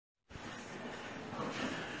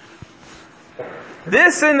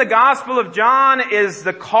This in the Gospel of John is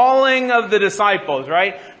the calling of the disciples,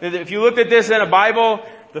 right? If you look at this in a Bible,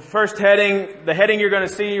 the heading you're going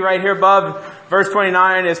to see right here above verse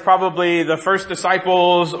 29 is probably the first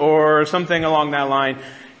disciples or something along that line.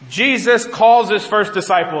 Jesus calls his first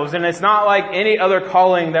disciples, and it's not like any other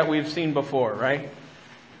calling that we've seen before, right?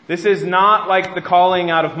 This is not like the calling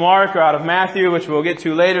out of Mark or out of Matthew, which we'll get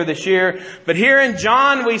to later this year. But here in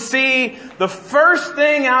John, we see the first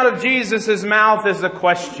thing out of Jesus' mouth is a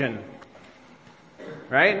question.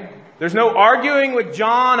 Right? There's no arguing with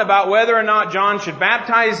John about whether or not John should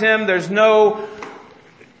baptize him. There's no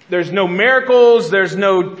miracles. There's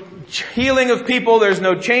no healing of people. There's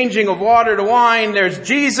no changing of water to wine. There's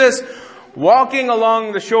Jesus walking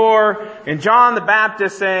along the shore and John the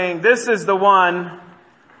Baptist saying, "This is the one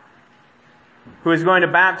who is going to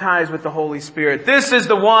baptize with the Holy Spirit. This is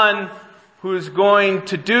the one who is going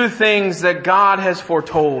to do things that God has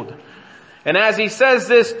foretold." And as he says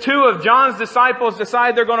this, 2 of John's disciples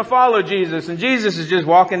decide they're going to follow Jesus. And Jesus is just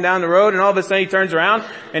walking down the road, and all of a sudden he turns around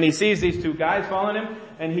and he sees these 2 guys following him.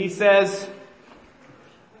 And he says,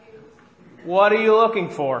 "What are you looking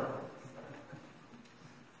for?"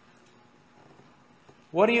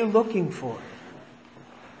 What are you looking for?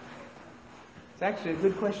 It's actually a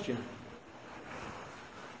good question.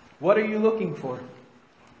 What are you looking for?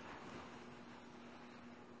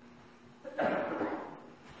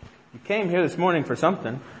 You came here this morning for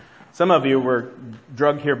something. Some of you were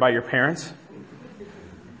drugged here by your parents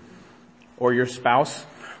or your spouse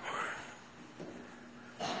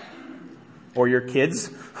or your kids.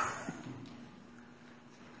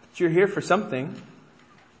 But you're here for something.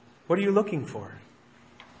 What are you looking for?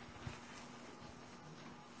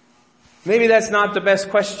 Maybe that's not the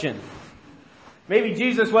best question. Maybe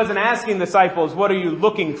Jesus wasn't asking disciples, "What are you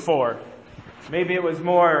looking for?" Maybe it was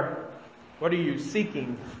more, "What are you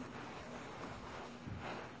seeking?"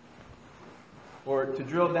 Or to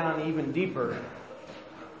drill down even deeper,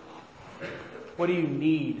 what do you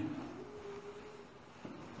need?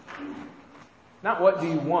 Not what do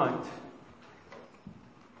you want,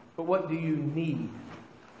 but what do you need?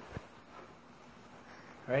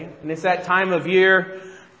 Right? And it's that time of year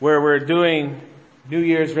where we're doing New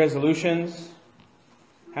Year's resolutions.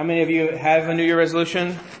 How many of you have a New Year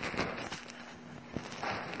resolution?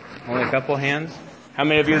 Only a couple hands. How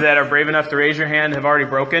many of you that are brave enough to raise your hand have already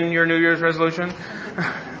broken your New Year's resolution?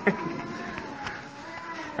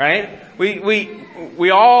 Right? We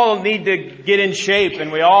all need to get in shape,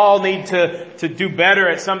 and we all need to do better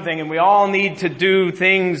at something, and we all need to do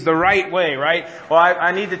things the right way, right? Well,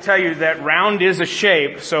 I need to tell you that round is a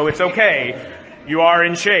shape, so it's okay. You are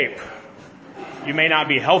in shape. You may not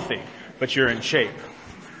be healthy, but you're in shape.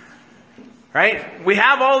 Right? We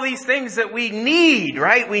have all these things that we need,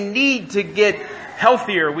 right? We need to get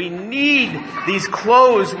healthier. We need these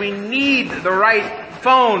clothes. We need the right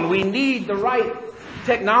phone. We need the right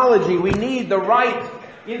technology. We need the right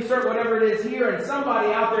insert whatever it is here, and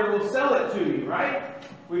somebody out there will sell it to you, right?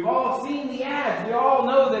 We've all seen the ads. We all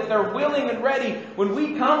know that they're willing and ready. When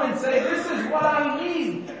we come and say, "This is what I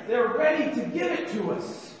need," they're ready to give it to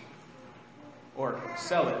us. Or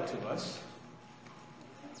sell it to us.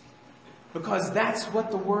 Because that's what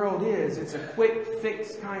the world is. It's a quick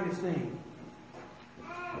fix kind of thing.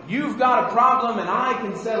 You've got a problem and I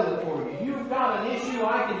can settle it for you. You've got an issue,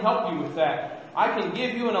 I can help you with that. I can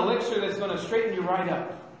give you an elixir that's going to straighten you right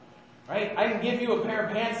up. Right? I can give you a pair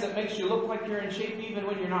of pants that makes you look like you're in shape even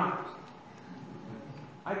when you're not.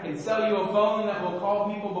 I can sell you a phone that will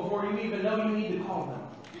call people before you even know you need to call them.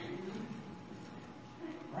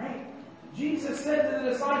 Right? Jesus said to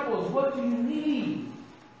the disciples, "What do you need?"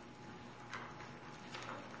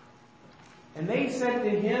 And they said to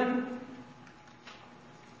him,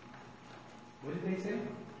 what did they say?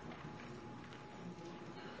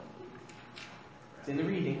 It's in the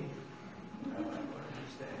reading.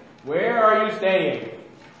 "Where are you staying?"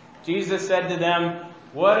 Jesus said to them,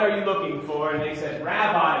 "What are you looking for?" And they said,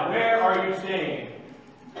 "Rabbi, where are you staying?"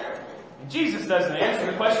 And Jesus doesn't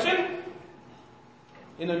answer the question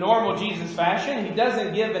in the normal Jesus fashion. He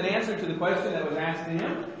doesn't give an answer to the question that was asked to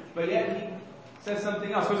him, but yet he says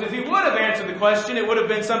something else. Because if he would have answered the question, it would have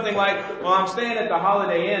been something like, "Well, I'm staying at the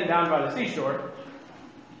Holiday Inn down by the seashore.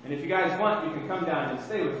 And if you guys want, you can come down and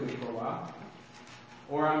stay with me for a while.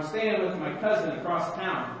 Or I'm staying with my cousin across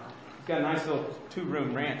town. He's got a nice little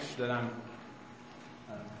 2-room ranch that I'm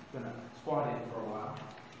going to squat in for a while."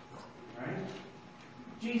 Right?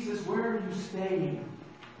 "Jesus, where are you staying?"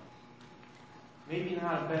 Maybe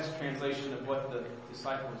not a best translation of what the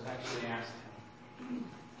disciples actually asked him.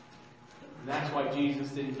 And that's why Jesus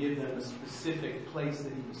didn't give them a specific place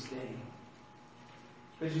that he was staying.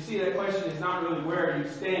 Because you see, that question is not really where are you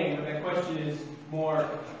staying, but that question is more,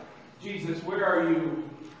 Jesus, where are you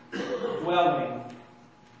dwelling?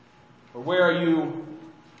 Or where are you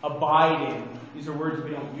abiding? These are words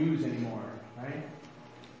we don't use anymore, right?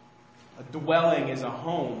 A dwelling is a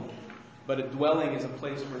home, but a dwelling is a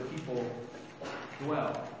place where people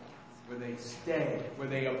dwell, where they stay, where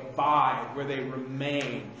they abide, where they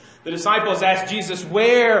remain. The disciples asked Jesus,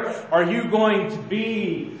 where are you going to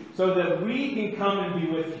be so that we can come and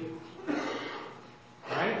be with you?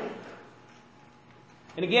 Right?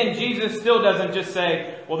 And again, Jesus still doesn't just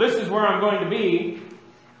say, well, this is where I'm going to be.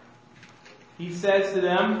 He says to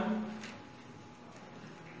them,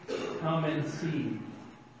 come and see.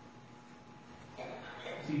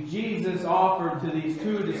 See, Jesus offered to these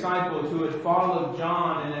two disciples who had followed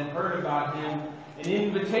John and had heard about him an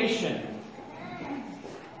invitation.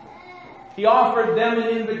 He offered them an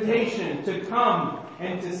invitation to come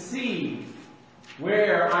and to see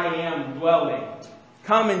where I am dwelling.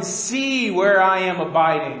 Come and see where I am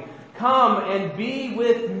abiding. Come and be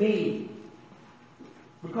with me.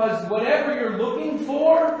 Because whatever you're looking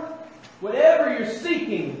for, whatever you're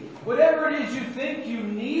seeking, whatever it is you think you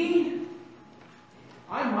need,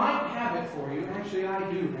 I might have it for you. Actually, I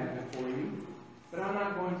do have it for you. But I'm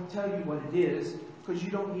not going to tell you what it is, because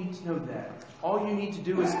you don't need to know that. All you need to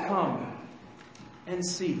do is come and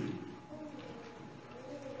see.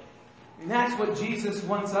 And that's what Jesus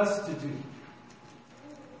wants us to do.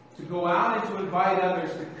 To go out and to invite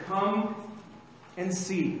others to come and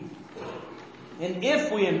see. And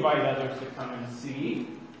if we invite others to come and see,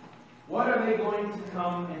 what are they going to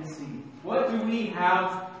come and see? What do we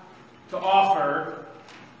have to offer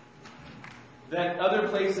that other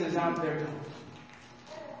places out there don't?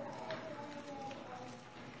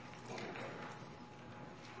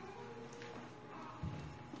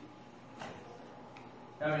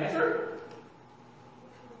 Have an answer?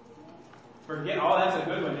 Forget. Oh, that's a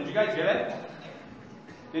good one. Did you guys hear that?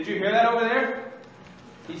 Did you hear that over there?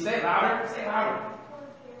 Can you say it louder? Say it louder.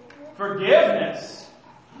 Forgiveness.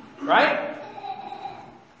 Right?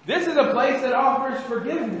 This is a place that offers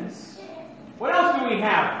forgiveness. What else do we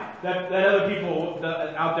have that other people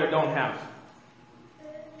out there don't have?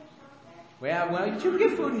 Well, you can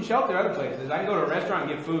get food and shelter other places. I can go to a restaurant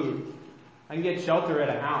and get food. I can get shelter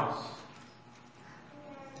at a house.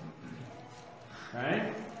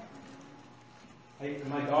 Right?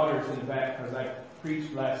 My daughter's in the back because I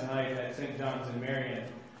preached last night at St. John's in Marion,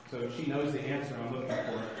 so she knows the answer I'm looking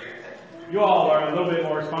for. You all are a little bit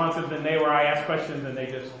more responsive than they were. I ask questions and they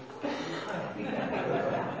just...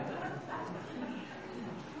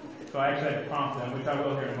 So I actually had to prompt them, which I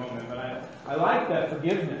will here in a moment. But I like that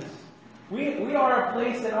forgiveness. We are a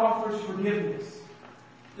place that offers forgiveness.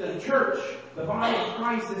 The church, the body of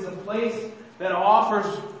Christ, is a place that offers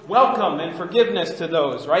welcome and forgiveness to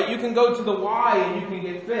those, right? You can go to the Y and you can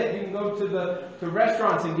get fit. You can go to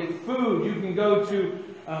restaurants and get food. You can go to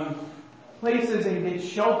places and get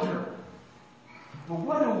shelter. But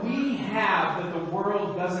what do we have that the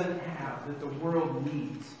world doesn't have, that the world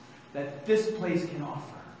needs, that this place can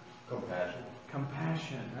offer? Compassion.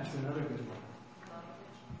 Compassion. That's another good one.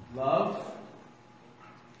 Love.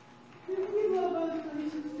 We love other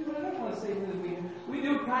places too. I don't want to say that we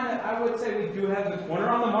do kind of, I would say we do have the corner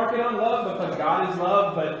on the market on love because God is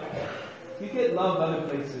love, but you get love other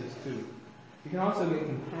places too. You can also get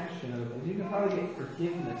compassion other places. You can probably get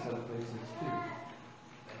forgiveness other places too.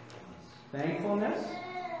 Thankfulness.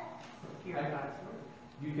 You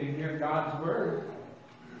can hear God's word.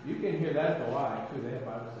 You can hear that at the Y too. They have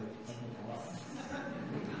Bible study.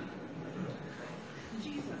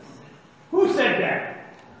 Jesus. Who said that?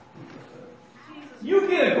 You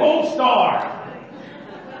get a gold star.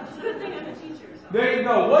 It's a good thing I'm a teacher. So. There you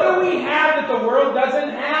go. What do we have that the world doesn't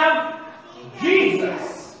have?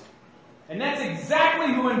 Jesus. And that's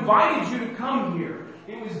exactly who invited you to come here.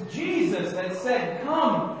 It was Jesus that said,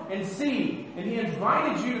 come and see. And He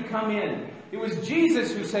invited you to come in. It was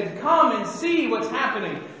Jesus who said, come and see what's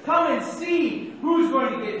happening. Come and see who's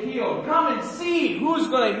going to get healed. Come and see who's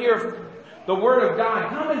going to hear the Word of God.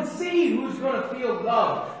 Come and see who's going to feel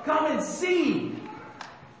love. Come and see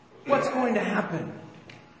what's going to happen.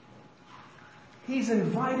 He's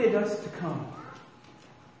invited us to come.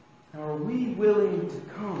 Now, are we willing to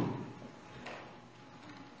come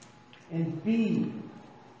and be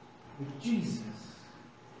with Jesus?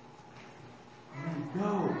 And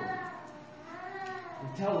go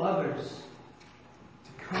and tell others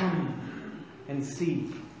to come and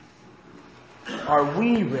see. Are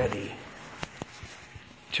we ready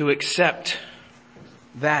to accept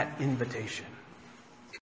that invitation?